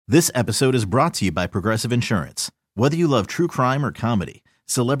This episode is brought to you by Progressive Insurance. Whether you love true crime or comedy,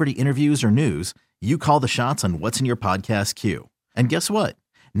 celebrity interviews or news, you call the shots on what's in your podcast queue. And guess what?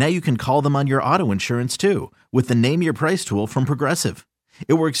 Now you can call them on your auto insurance too with the Name Your Price tool from Progressive.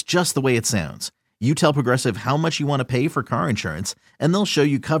 It works just the way it sounds. You tell Progressive how much you want to pay for car insurance, and they'll show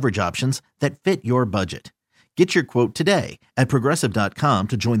you coverage options that fit your budget. Get your quote today at Progressive.com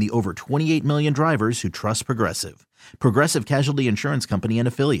to join the over 28 million drivers who trust Progressive. Progressive Casualty Insurance Company and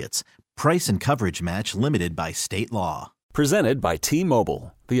Affiliates. Price and coverage match limited by state law. Presented by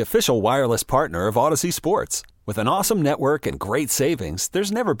T-Mobile, the official wireless partner of Odyssey Sports. With an awesome network and great savings,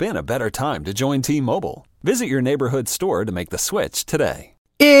 there's never been a better time to join T-Mobile. Visit your neighborhood store to make the switch today.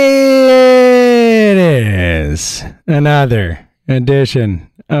 It is another edition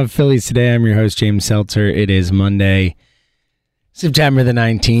of Phillies Today. I'm your host, James Seltzer. It is Monday, September the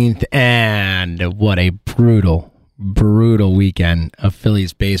 19th, and what a brutal weekend of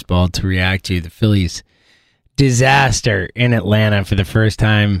Phillies baseball to react to. The Phillies disaster in Atlanta for the first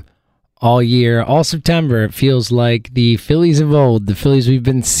time all year, all September. It feels like the Phillies of old, the Phillies we've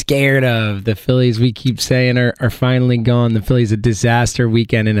been scared of, the Phillies we keep saying are finally gone. The Phillies, a disaster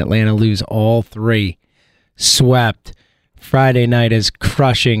weekend in Atlanta, lose all three. Swept. Friday night is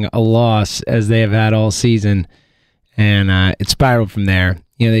crushing a loss as they have had all season, and it spiraled from there.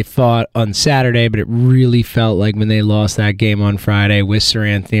 You know, they fought on Saturday, but it really felt like when they lost that game on Friday with Sir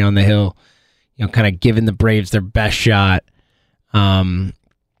Anthony on the hill, you know, kind of giving the Braves their best shot. You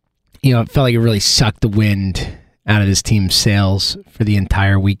know, it felt like it really sucked the wind out of this team's sails for the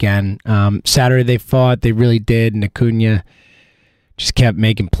entire weekend. Saturday they fought, they really did, and Acuna just kept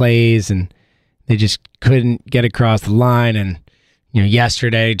making plays, and they just couldn't get across the line. And, you know,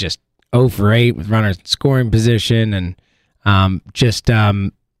 yesterday just 0 for 8 with runners in scoring position, and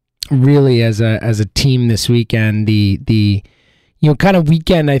really as a team this weekend, the you know, kind of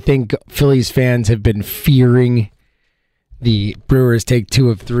weekend I think Phillies fans have been fearing. The Brewers take 2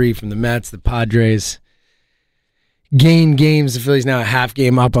 of 3 from the Mets. The Padres gain games. The Phillies now a half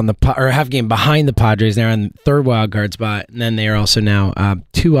game up on a half game behind the Padres. They're on the third wild card spot, and then they are also now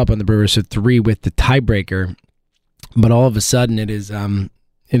 2 up on the Brewers, so 3 with the tiebreaker. But all of a sudden, it is a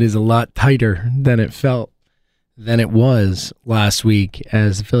lot tighter than it was last week.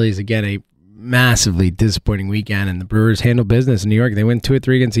 As the Phillies again a massively disappointing weekend, and the Brewers handle business in New York. They win 2 of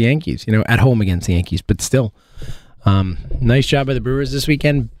 3 against the Yankees. You know, at home against the Yankees, but still. Nice job by the Brewers this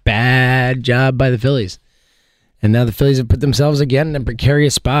weekend. Bad job by the Phillies. And now the Phillies have put themselves again in a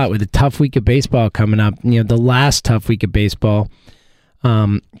precarious spot with a tough week of baseball coming up. You know, the last tough week of baseball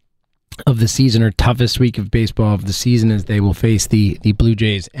of the season, or toughest week of baseball of the season, as they will face the Blue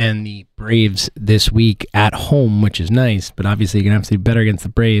Jays and the Braves this week at home, which is nice. But obviously you're going to have to do better against the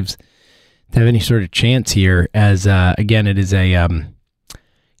Braves to have any sort of chance here, as, again, it is a... you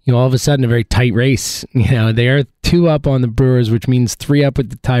know, all of a sudden, a very tight race. You know, they are 2 up on the Brewers, which means 3 up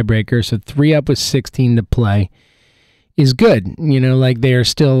with the tiebreaker. So 3 up with 16 to play is good. You know, like they are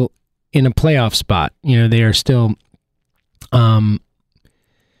still in a playoff spot. You know, they are still, you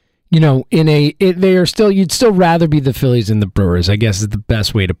know, they are still. You'd still rather be the Phillies than the Brewers, I guess is the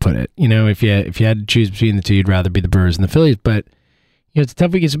best way to put it. You know, if you had to choose between the two, you'd rather be the Brewers than the Phillies. But you know, it's a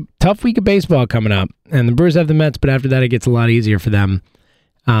tough week. It's a tough week of baseball coming up, and the Brewers have the Mets, but after that, it gets a lot easier for them.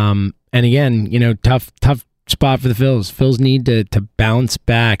 And again, you know, tough spot for the Phils. Phils need to bounce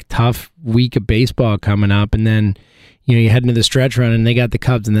back. Tough week of baseball coming up, and then, you know, you head into the stretch run, and they got the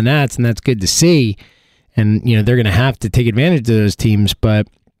Cubs and the Nats, and that's good to see. And, you know, they're going to have to take advantage of those teams, but,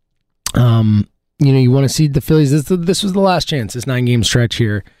 you know, you want to see the Phillies. This was the last chance, this 9-game stretch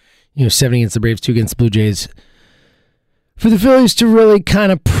here, you know, 7 against the Braves, 2 against the Blue Jays, for the Phillies to really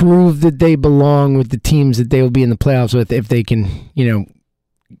kind of prove that they belong with the teams that they will be in the playoffs with, if they can, you know,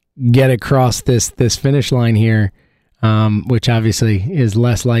 get across this finish line here, which obviously is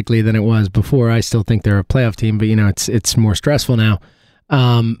less likely than it was before. I still think they're a playoff team, but, you know, it's more stressful now.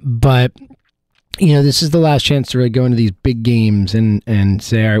 But, you know, this is the last chance to really go into these big games and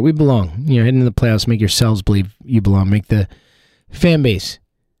say, all right, we belong. You know, head into the playoffs, make yourselves believe you belong, make the fan base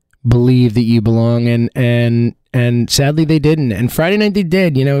believe that you belong, and sadly they didn't. And Friday night they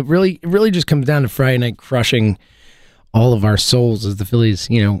did. You know, it really just comes down to Friday night crushing all of our souls as the Phillies,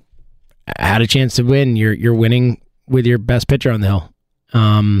 you know, had a chance to win. You're winning with your best pitcher on the hill.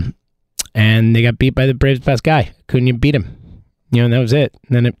 And they got beat by the Braves' best guy. Couldn't you beat him? You know, and that was it.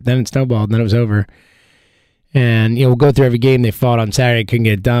 And then it snowballed, and then it was over. And, you know, we'll go through every game they fought on Saturday, couldn't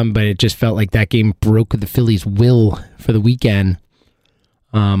get it done, but it just felt like that game broke the Phillies' will for the weekend.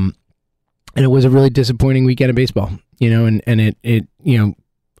 And it was a really disappointing weekend of baseball, you know, and it you know,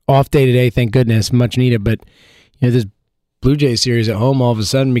 off day today, thank goodness, much needed, but, you know, this Blue Jays series at home all of a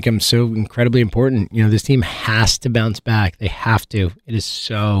sudden becomes so incredibly important. This team has to bounce back. They have to. It is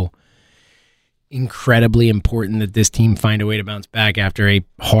so incredibly important that this team find a way to bounce back after a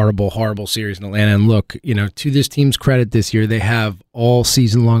horrible, horrible series in Atlanta. And look, to this team's credit this year, they have all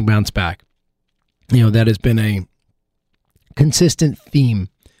season long bounce back. That has been a consistent theme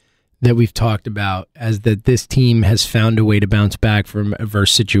that we've talked about, as that this team has found a way to bounce back from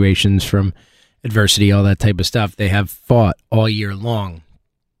adverse situations, from adversity, all that type of stuff. They have fought all year long,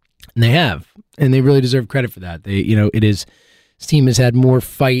 and they have, and they really deserve credit for that. This team has had more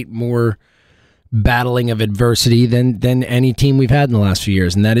fight, more battling of adversity than any team we've had in the last few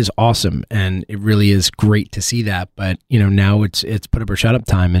years, and that is awesome, and it really is great to see that. But now it's put up or shut up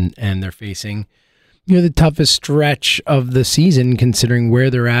time, and they're facing the toughest stretch of the season, considering where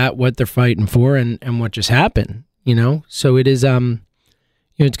they're at, what they're fighting for, and what just happened. So it is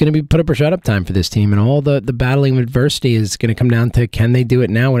it's going to be put up or shut up time for this team, and all the battling of adversity is going to come down to, can they do it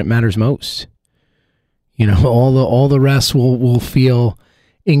now when it matters most? All the rest will feel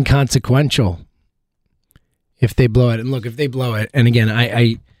inconsequential if they blow it. And look, if they blow it, and again,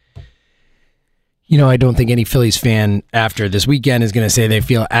 I don't think any Phillies fan after this weekend is going to say they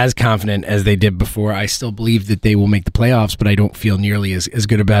feel as confident as they did before. I still believe that they will make the playoffs, but I don't feel nearly as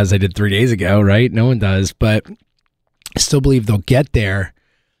good or bad as I did 3 days ago, right? No one does, but I still believe they'll get there.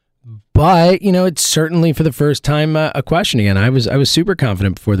 But, it's certainly for the first time a question again. I was super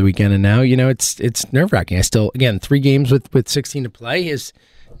confident before the weekend, and now, it's nerve-wracking. I still, again, 3 games with 16 to play is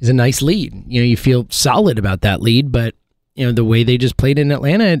a nice lead. You feel solid about that lead, but, the way they just played in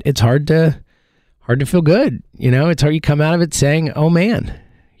Atlanta, it's hard to feel good. It's hard. You come out of it saying, oh man,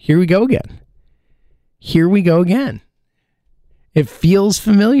 here we go again. Here we go again. It feels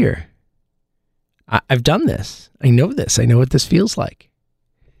familiar. I've done this. I know this. I know what this feels like.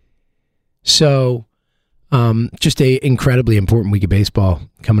 So, just a incredibly important week of baseball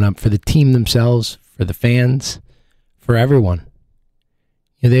coming up for the team themselves, for the fans, for everyone.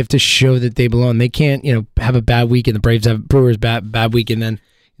 They have to show that they belong. They can't, have a bad week and the Braves have Brewers bad week and then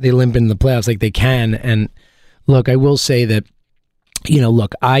they limp into the playoffs like they can. And look, I will say that,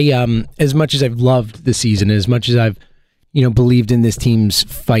 I as much as I've loved the season, as much as I've, believed in this team's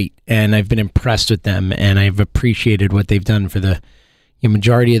fight, and I've been impressed with them, and I've appreciated what they've done for the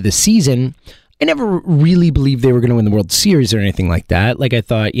majority of the season, I never really believed they were going to win the World Series or anything like that. Like, I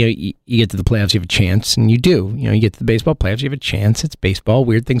thought, you get to the playoffs, you have a chance, and you do. You get to the baseball playoffs, you have a chance. It's baseball.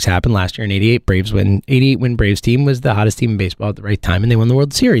 Weird things happen. Last year, an 88-win Braves team was the hottest team in baseball at the right time, and they won the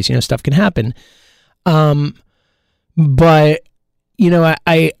World Series. Stuff can happen. But,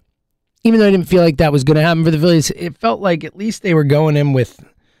 I even though I didn't feel like that was going to happen for the Phillies, it felt like at least they were going in with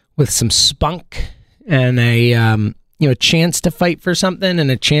some spunk and a chance to fight for something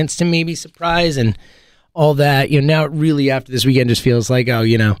and a chance to maybe surprise and all that. Now it really, after this weekend, just feels like,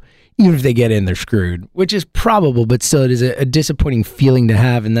 even if they get in, they're screwed, which is probable, but still it is a disappointing feeling to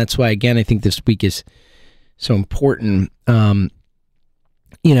have. And that's why, again, I think this week is so important.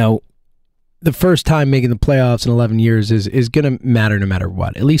 The first time making the playoffs in 11 years is going to matter no matter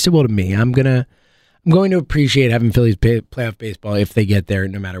what. At least it will to me. I'm going to appreciate having Phillies playoff baseball if they get there,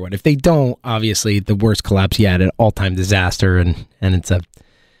 no matter what. If they don't, obviously, the worst collapse yet, an all-time disaster, and it's I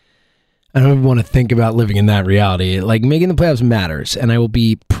don't even want to think about living in that reality. Like, making the playoffs matters, and I will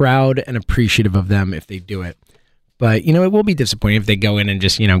be proud and appreciative of them if they do it. But, it will be disappointing if they go in and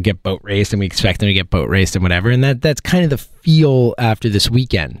just, get boat raced, and we expect them to get boat raced and whatever. And that's kind of the feel after this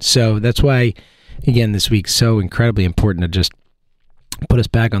weekend. So that's why, again, this week's so incredibly important to just put us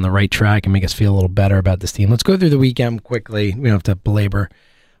back on the right track and make us feel a little better about this team. Let's go through the weekend quickly. We don't have to belabor.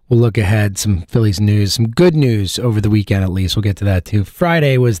 We'll look ahead, some Phillies news, some good news over the weekend at least. We'll get to that too.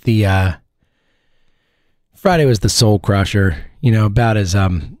 Friday was the soul crusher. About as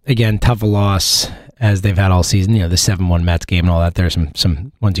again, tough a loss as they've had all season. The 7-1 Mets game and all that. There's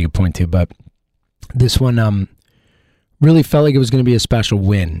some ones you could point to, but this one really felt like it was going to be a special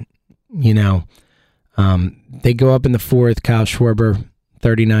win. They go up in the fourth. Kyle Schwarber,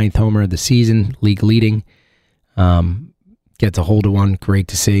 39th homer of the season, league leading. Gets a hold of one. Great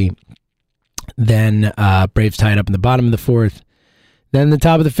to see. Then Braves tied up in the bottom of the fourth. Then the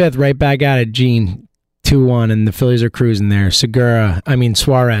top of the fifth, right back at it. Gene, 2-1, and the Phillies are cruising there.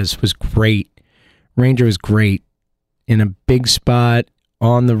 Suarez was great. Ranger was great in a big spot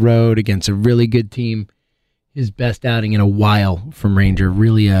on the road against a really good team. His best outing in a while from Ranger.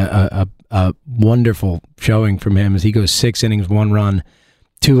 Really a wonderful showing from him as he goes 6 innings, 1 run,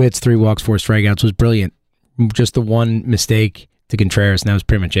 2 hits, 3 walks, 4 strikeouts. Was brilliant. Just the one mistake to Contreras, and that was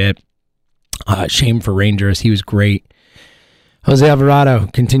pretty much it. Shame for Rangers. He was great. Jose Alvarado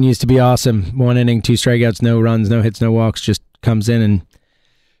continues to be awesome. 1 inning, 2 strikeouts, no runs, no hits, no walks. Just comes in and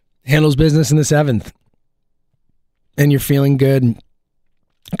handles business in the 7th. And you're feeling good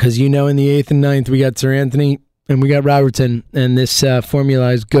because in the 8th and 9th we got Sir Anthony and we got Robertson. And this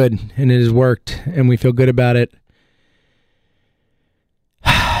formula is good and it has worked. And we feel good about it.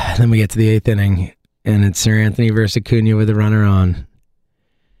 Then we get to the 8th inning and it's Sir Anthony versus Acuna with a runner on.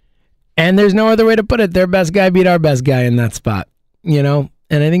 And there's no other way to put it. Their best guy beat our best guy in that spot, And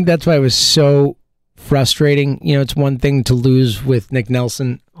I think that's why it was so frustrating. It's one thing to lose with Nick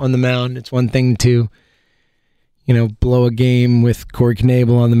Nelson on the mound. It's one thing to, blow a game with Corey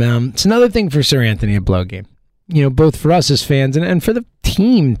Knebel on the mound. It's another thing for Sir Anthony to blow a game, both for us as fans and for the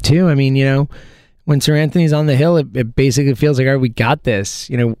team too. I mean, when Sir Anthony's on the hill, it basically feels like, all right, we got this.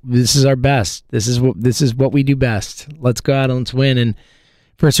 This is our best. This is what we do best. Let's go out and let's win. And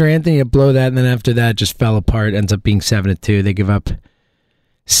for Sir Anthony to blow that, and then after that just fell apart, ends up being 7-2. They give up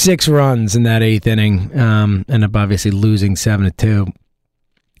 6 runs in that 8th inning, end up obviously losing 7-2,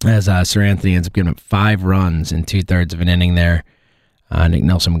 as Sir Anthony ends up giving up 5 runs in 2/3 of an inning there. Nick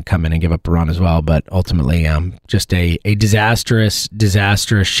Nelson would come in and give up a run as well, but ultimately just a disastrous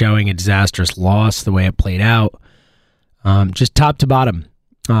showing, a disastrous loss, the way it played out. Just top to bottom.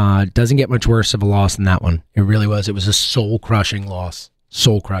 Doesn't get much worse of a loss than that one. It really was. It was a soul-crushing loss.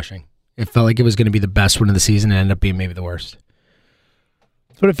 Soul-crushing. It felt like it was going to be the best one of the season and ended up being maybe the worst.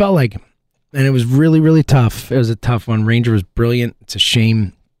 That's what it felt like. And it was really, really tough. It was a tough one. Ranger was brilliant. It's a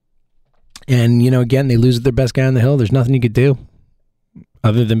shame. And, again, they lose their best guy on the hill. There's nothing you could do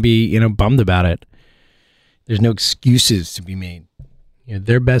other than be, bummed about it. There's no excuses to be made.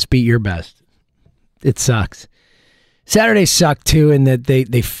 Their best beat your best. It sucks. Saturday sucked, too, in that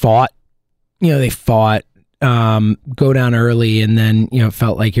they fought. They fought. Go down early, and then,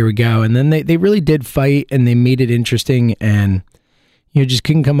 felt like, here we go. And then they really did fight, and they made it interesting, and, just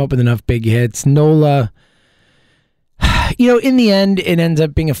couldn't come up with enough big hits. Nola, in the end, it ends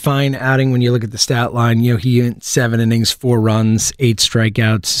up being a fine outing when you look at the stat line. He went 7 innings, 4 runs, 8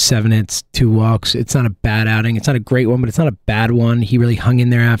 strikeouts, 7 hits, 2 walks. It's not a bad outing. It's not a great one, but it's not a bad one. He really hung in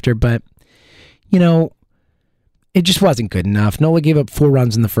there after, but, it just wasn't good enough. Nola gave up 4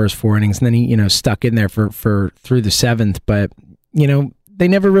 runs in the first 4 innings, and then he, stuck in there for through the 7th, but, they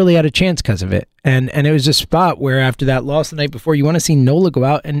never really had a chance because of it. And it was a spot where after that loss the night before, you want to see Nola go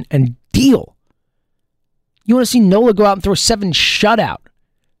out and deal. You want to see Nola go out and throw 7 shutout,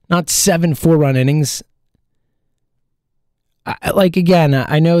 not 7 4-run innings.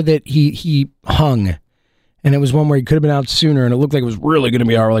 I know that he hung, and it was one where he could have been out sooner, and it looked like it was really going to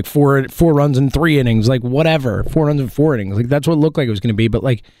be our 4 runs in 3 innings, whatever, 4 runs in 4 innings. That's what it looked like it was going to be, but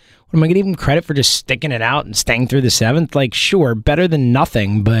what am I going to give him credit for just sticking it out and staying through the 7th? Sure, better than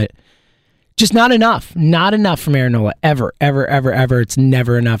nothing, but just not enough. Not enough from Aaron Nola. Ever, ever, ever, ever. It's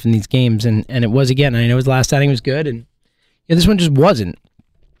never enough in these games. And it was again. I know his last outing was good, and this one just wasn't.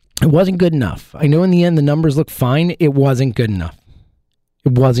 It wasn't good enough. I know in the end the numbers look fine. It wasn't good enough.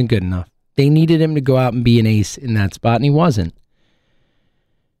 It wasn't good enough. They needed him to go out and be an ace in that spot, and he wasn't.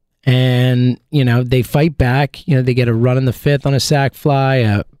 And, they fight back. They get a run in the 5th on a sac fly,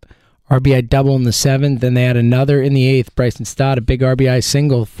 a RBI double in the 7th, then they had another in the 8th. Bryson Stott, a big RBI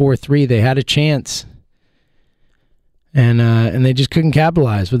single, 4-3. They had a chance. And they just couldn't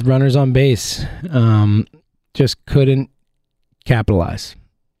capitalize with runners on base. Just couldn't capitalize.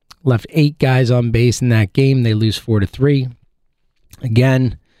 Left 8 guys on base in that game. They lose 4-3.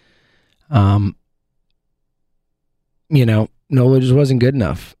 Again, Nola just wasn't good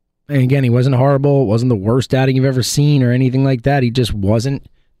enough. And again, he wasn't horrible. It wasn't the worst outing you've ever seen or anything like that. He just wasn't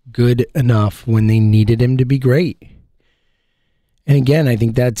good enough when they needed him to be great. And again, I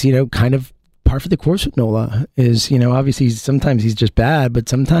think that's, kind of par for the course with Nola is, obviously sometimes he's just bad, but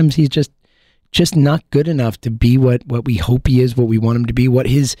sometimes he's just not good enough to be what we hope he is, what we want him to be, what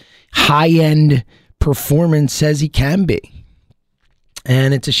his high-end performance says he can be.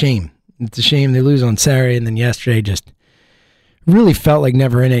 And it's a shame. It's a shame they lose on Saturday, and then yesterday just really felt like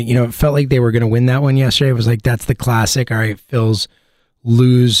never in it. It felt like they were going to win that one yesterday. It was like, that's the classic. All right, Phils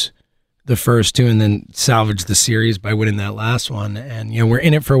lose the first 2 and then salvage the series by winning that last one. And, we're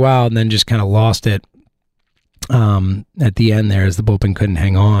in it for a while and then just kind of lost it at the end there as the bullpen couldn't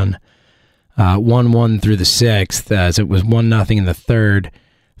hang on. 1-1 through the 6th as it was 1-0 in the 3rd.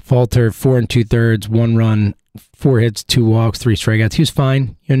 Falter, 4 2/3, 1 run, 4 hits, 2 walks, 3 strikeouts. He was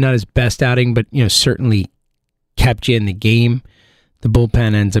fine. Not his best outing, but, certainly kept you in the game. The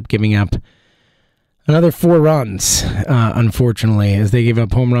bullpen ends up giving up another 4 runs, unfortunately, as they gave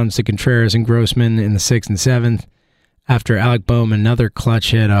up home runs to Contreras and Grossman in the 6th and 7th. after Alec Boehm, another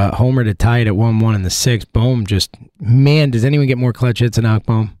clutch hit, a homer to tie it at 1-1 in the 6th. Boehm just, man, does anyone get more clutch hits than Alec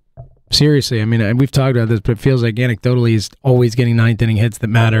Boehm? Seriously, I mean, we've talked about this, but it feels like anecdotally he's always getting 9th inning hits that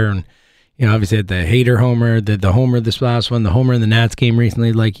matter. And, you know, obviously had the Hader homer, the homer this last one, the homer in the Nats game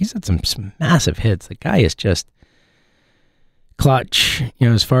recently. Like, he's had some massive hits. The guy is just clutch, you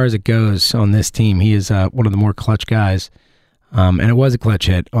know, as far as it goes on this team. He is one of the more clutch guys. And it was a clutch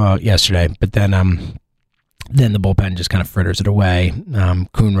hit yesterday, but then the bullpen just kind of fritters it away.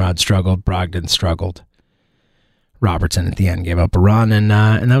 Coonrod struggled, Brogdon struggled. Robertson at the end gave up a run, and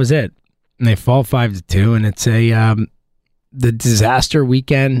that was it. And they fall 5-2, and it's the disaster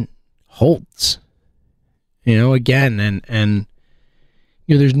weekend holds. You know, again, and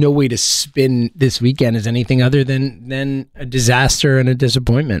you know, there's no way to spin this weekend as anything other than a disaster and a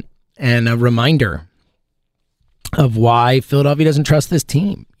disappointment and a reminder of why Philadelphia doesn't trust this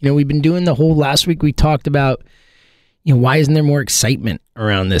team. You know, we've been doing the whole last week. We talked about, you know, why isn't there more excitement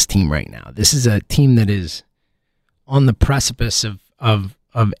around this team right now? This is a team that is on the precipice of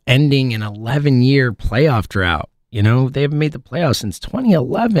ending an 11-year playoff drought. You know, they haven't made the playoffs since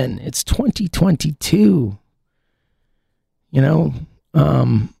 2011. It's 2022. You know,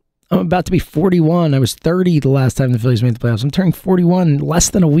 I'm about to be 41. I was 30 the last time the Phillies made the playoffs. I'm turning 41 in less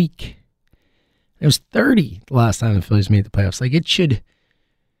than a week. It was 30 the last time the Phillies made the playoffs. Like, it should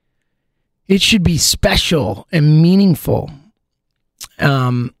be special and meaningful.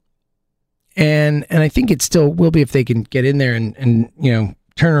 And I think it still will be if they can get in there and you know,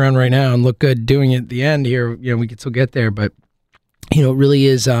 turn around right now and look good doing it at the end here. You know, we could still get there, but you know, it really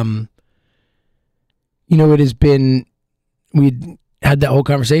is. You know, it has been. We had that whole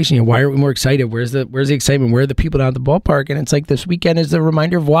conversation. You know, why aren't we more excited? Where's the excitement? Where are the people down at the ballpark? And it's like this weekend is the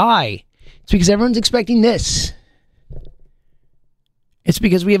reminder of why. It's because everyone's expecting this. It's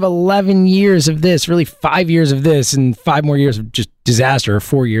because we have 11 years of this, really 5 years of this, and 5 more years of just disaster, or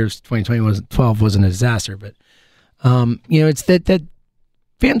 4 years. 2012 wasn't a disaster, but you know, it's that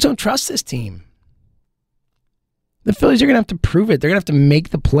fans don't trust this team. The Phillies are going to have to prove it. They're going to have to make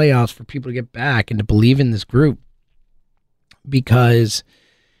the playoffs for people to get back and to believe in this group. Because,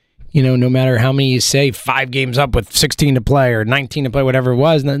 you know, no matter how many you say, 5 games up with 16 to play or 19 to play, whatever it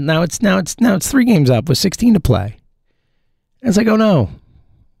was, now it's 3 games up with 16 to play. And it's like, oh no,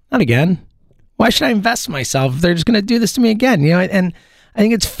 not again. Why should I invest in myself if they're just going to do this to me again? You know, and I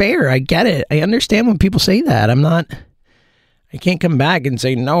think it's fair. I get it. I understand when people say that. I can't come back and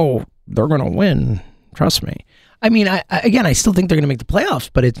say, no, they're going to win. Trust me. I mean, I still think they're going to make the playoffs,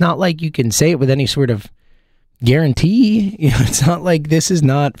 but it's not like you can say it with any sort of guarantee. You know, it's not like this is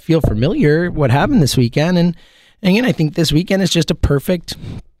not feel familiar what happened this weekend. And again, I think this weekend is just a perfect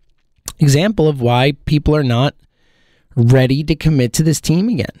example of why people are not ready to commit to this team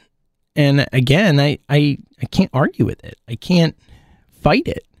again. And again, I can't argue with it. I can't fight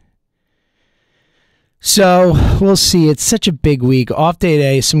it. So we'll see. It's such a big week. Off day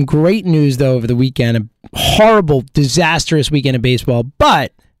today. Some great news, though, over the weekend. A horrible, disastrous weekend of baseball.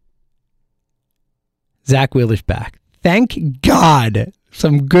 But Zach Wheeler's back. Thank God.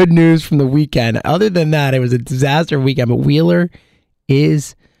 Some good news from the weekend. Other than that, it was a disaster weekend. But Wheeler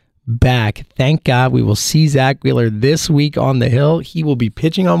is back. Thank God. We will see Zach Wheeler this week on the Hill. He will be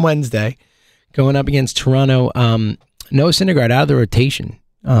pitching on Wednesday, going up against Toronto. Noah Syndergaard out of the rotation.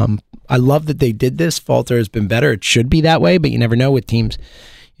 I love that they did this. Falter has been better. It should be that way, but you never know with teams.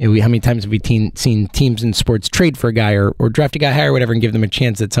 You know, how many times have we seen teams in sports trade for a guy or draft a guy higher or whatever and give them a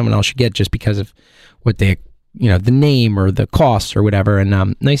chance that someone else should get just because of what they, you know, the name or the cost or whatever.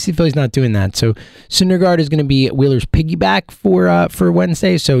 And nice to see Philly's not doing that. So Syndergaard is going to be Wheeler's piggyback for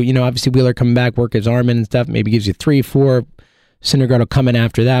Wednesday. So, you know, obviously Wheeler coming back, work his arm in and stuff, maybe gives you 3, 4. Syndergaard will come in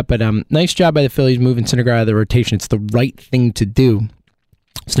after that. But nice job by the Phillies moving Syndergaard out of the rotation. It's the right thing to do.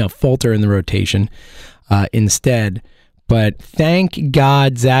 It's now Falter in the rotation instead. But thank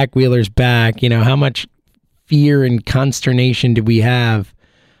God Zach Wheeler's back. You know, how much fear and consternation did we have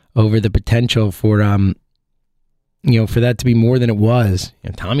over the potential for, you know, for that to be more than it was? You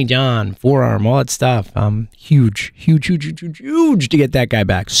know, Tommy John, forearm, all that stuff. Huge to get that guy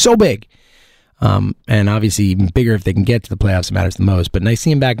back. So big. And obviously even bigger if they can get to the playoffs. It matters the most. But nice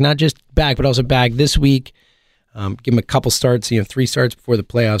seeing him back, not just back, but also back this week. Give him a couple starts, 3 starts before the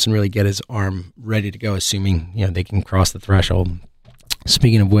playoffs and really get his arm ready to go, assuming, you know, they can cross the threshold.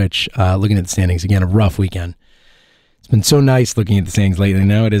 Speaking of which, looking at the standings, again, a rough weekend. It's been so nice looking at the standings lately.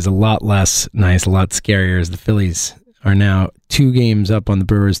 Now it is a lot less nice, a lot scarier as the Phillies are now 2 games up on the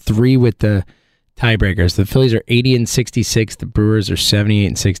Brewers, 3 with the tiebreakers. The Phillies are 80-66. The Brewers are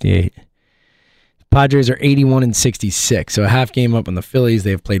 78-68. Padres are 81-66, so a half game up on the Phillies.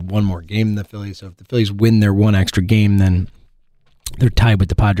 They have played one more game than the Phillies, so if the Phillies win their one extra game, then they're tied with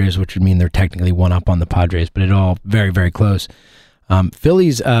the Padres, which would mean they're technically one up on the Padres, but it all very, very close.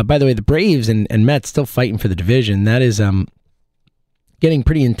 Phillies, by the way, the Braves and Mets still fighting for the division. That is getting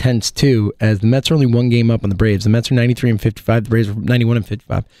pretty intense, too, as the Mets are only one game up on the Braves. The Mets are 93-55, the Braves are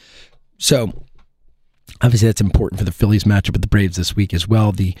 91-55. So, obviously, that's important for the Phillies matchup with the Braves this week as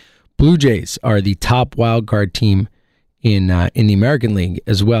well. The Blue Jays are the top wild card team in the American League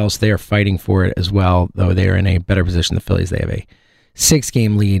as well, so they are fighting for it as well, though they are in a better position than the Phillies. They have a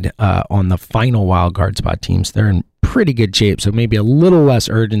 6-game lead on the final wild card spot teams. They're in pretty good shape, so maybe a little less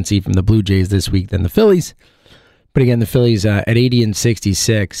urgency from the Blue Jays this week than the Phillies. But again, the Phillies at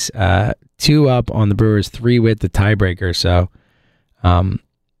 80-66, 2 up on the Brewers, 3 with the tiebreaker. So,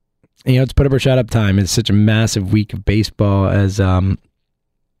 it's put up or shut up time. It's such a massive week of baseball as it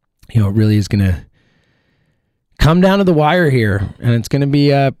really is going to come down to the wire here, and it's going to be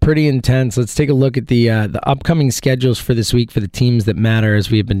pretty intense. Let's take a look at the upcoming schedules for this week for the teams that matter,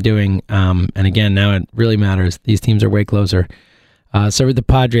 as we have been doing. And again, now it really matters. These teams are way closer. So with the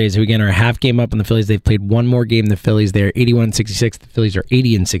Padres, who again are a half game up on the Phillies, they've played one more game than the Phillies. They're 81-66. The Phillies are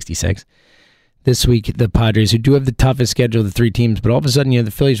 80-66. This week, the Padres, who do have the toughest schedule of the 3 teams, but all of a sudden,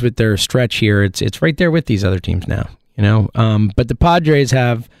 the Phillies with their stretch here, it's right there with these other teams now. But the Padres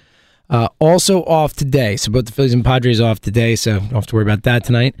have also off today. So both the Phillies and Padres off today, so don't have to worry about that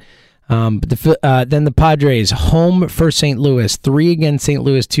tonight. But then the Padres, home for St. Louis, 3 against St.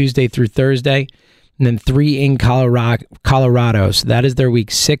 Louis Tuesday through Thursday, and then 3 in Colorado. So that is their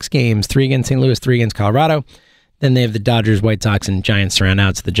week 6 games, 3 against St. Louis, 3 against Colorado. Then they have the Dodgers, White Sox, and Giants to round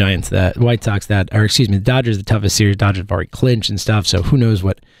out. So the Dodgers, the toughest series. Dodgers have already clinched and stuff, so who knows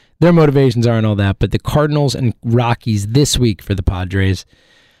what their motivations are and all that. But the Cardinals and Rockies this week for the Padres.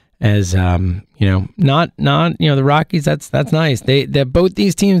 As not the Rockies, that's nice. They both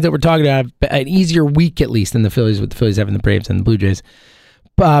these teams that we're talking about have an easier week at least than the Phillies, with the Phillies having the Braves and the Blue Jays.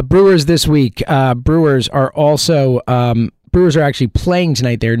 Brewers this week. Brewers are actually playing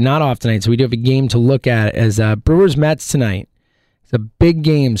tonight. They're not off tonight, so we do have a game to look at as Brewers Mets tonight. It's a big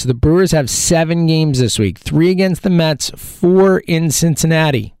game. So the Brewers have 7 games this week: 3 against the Mets, 4 in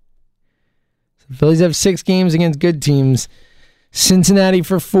Cincinnati. So the Phillies have 6 games against good teams. Cincinnati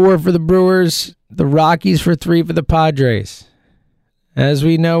for 4 for the Brewers, the Rockies for 3 for the Padres. As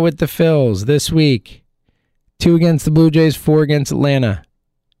we know with the Phils this week, 2 against the Blue Jays, 4 against Atlanta.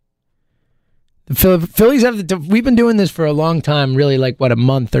 The Phillies we've been doing this for a long time, really a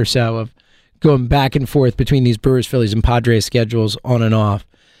month or so of going back and forth between these Brewers, Phillies, and Padres schedules on and off.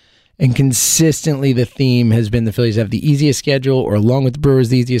 And consistently the theme has been the Phillies have the easiest schedule, or along with the Brewers,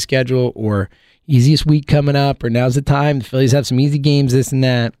 the easiest schedule, or easiest week coming up, or now's the time. The Phillies have some easy games, this and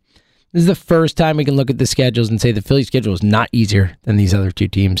that. This is the first time we can look at the schedules and say the Phillies schedule is not easier than these other 2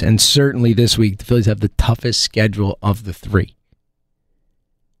 teams. And certainly this week, the Phillies have the toughest schedule of the 3.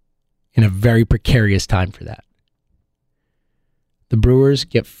 In a very precarious time for that. The Brewers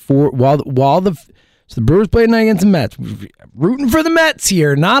get 4 so the Brewers play tonight against the Mets. We're rooting for the Mets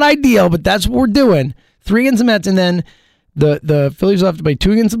here. Not ideal, but that's what we're doing. 3 against the Mets, and then the Phillies will have to play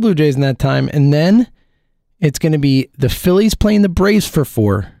 2 against the Blue Jays in that time, and then it's going to be the Phillies playing the Braves for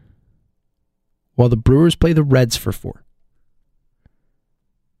 4, while the Brewers play the Reds for 4.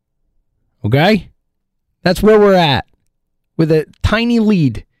 Okay? That's where we're at, with a tiny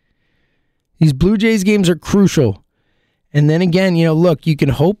lead. These Blue Jays games are crucial. And then again, look, you can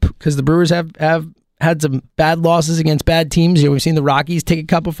hope, because the Brewers have had some bad losses against bad teams. We've seen the Rockies take a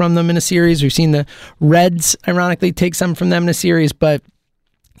couple from them in a series. We've seen the Reds, ironically, take some from them in a series. But,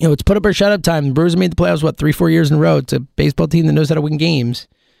 it's put up or shut up time. The Brewers have made the playoffs, 3-4 years in a row. It's a baseball team that knows how to win games.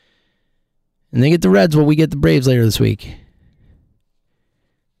 And they get the Reds while we get the Braves later this week.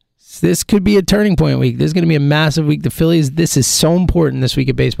 So this could be a turning point week. This is going to be a massive week. The Phillies, this is so important this week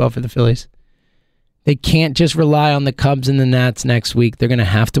of baseball for the Phillies. They can't just rely on the Cubs and the Nats next week. They're going to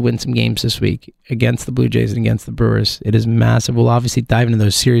have to win some games this week against the Blue Jays and against the Brewers. It is massive. We'll obviously dive into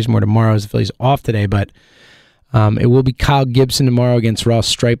those series more tomorrow as the Phillies off today, but it will be Kyle Gibson tomorrow against Ross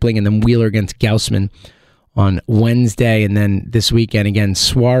Stripling, and then Wheeler against Gausman on Wednesday. And then this weekend, again,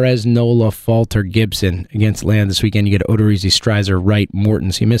 Suarez, Nola, Falter, Gibson against Atlanta. This weekend, you get Odorizzi, Streiser, Wright,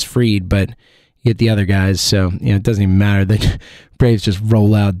 Morton. So you miss Fried, but you get the other guys, so it doesn't even matter. The Braves just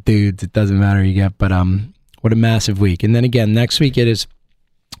roll out dudes. It doesn't matter who you get, but what a massive week. And then again, next week it is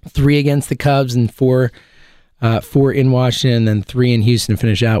 3 against the Cubs and 4 in Washington, and then 3 in Houston to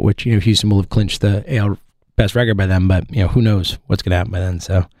finish out, which Houston will have clinched the AL best record by then, but who knows what's going to happen by then.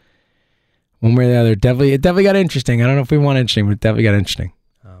 So one way or the other, it definitely got interesting. I don't know if we want interesting, but it definitely got interesting.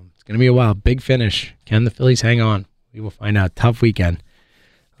 It's going to be a while. Big finish. Can the Phillies hang on? We will find out. Tough weekend.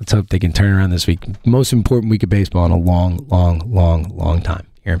 Let's hope they can turn around this week. Most important week of baseball in a long time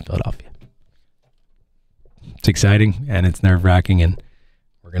here in Philadelphia. It's exciting and it's nerve-wracking, and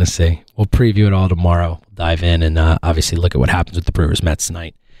we're going to see. We'll preview it all tomorrow. We'll dive in and obviously look at what happens with the Brewers Mets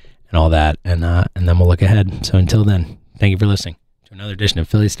tonight and all that, and then we'll look ahead. So until then, thank you for listening to another edition of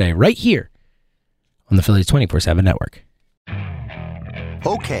Phillies Today right here on the Phillies 24/7 Network.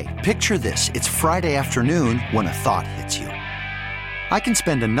 Okay, picture this. It's Friday afternoon when a thought hits you. I can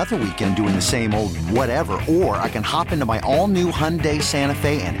spend another weekend doing the same old whatever, or I can hop into my all-new Hyundai Santa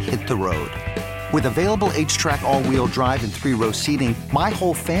Fe and hit the road. With available H-Track all-wheel drive and 3-row seating, my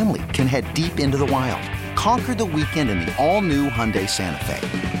whole family can head deep into the wild. Conquer the weekend in the all-new Hyundai Santa Fe.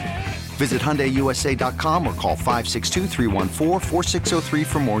 Visit HyundaiUSA.com or call 562-314-4603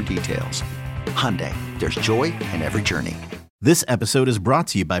 for more details. Hyundai, there's joy in every journey. This episode is brought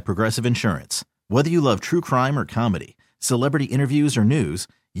to you by Progressive Insurance. Whether you love true crime or comedy, celebrity interviews or news,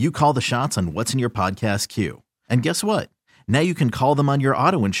 you call the shots on what's in your podcast queue. And guess what? Now you can call them on your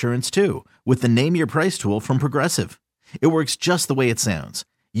auto insurance too with the Name Your Price tool from Progressive. It works just the way it sounds.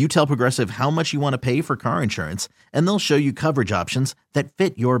 You tell Progressive how much you want to pay for car insurance, and they'll show you coverage options that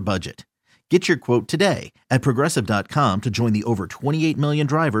fit your budget. Get your quote today at Progressive.com to join the over 28 million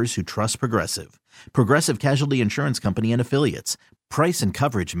drivers who trust Progressive. Progressive Casualty Insurance Company and Affiliates. Price and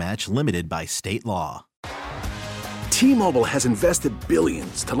coverage match limited by state law. T-Mobile has invested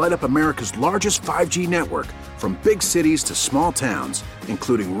billions to light up America's largest 5G network, from big cities to small towns,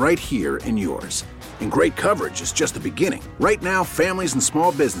 including right here in yours. And great coverage is just the beginning. Right now, families and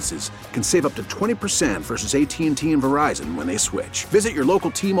small businesses can save up to 20% versus AT&T and Verizon when they switch. Visit your local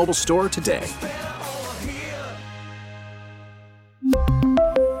T-Mobile store today.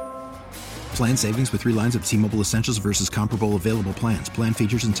 Plan savings with 3 lines of T-Mobile Essentials versus comparable available plans. Plan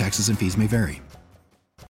features and taxes and fees may vary.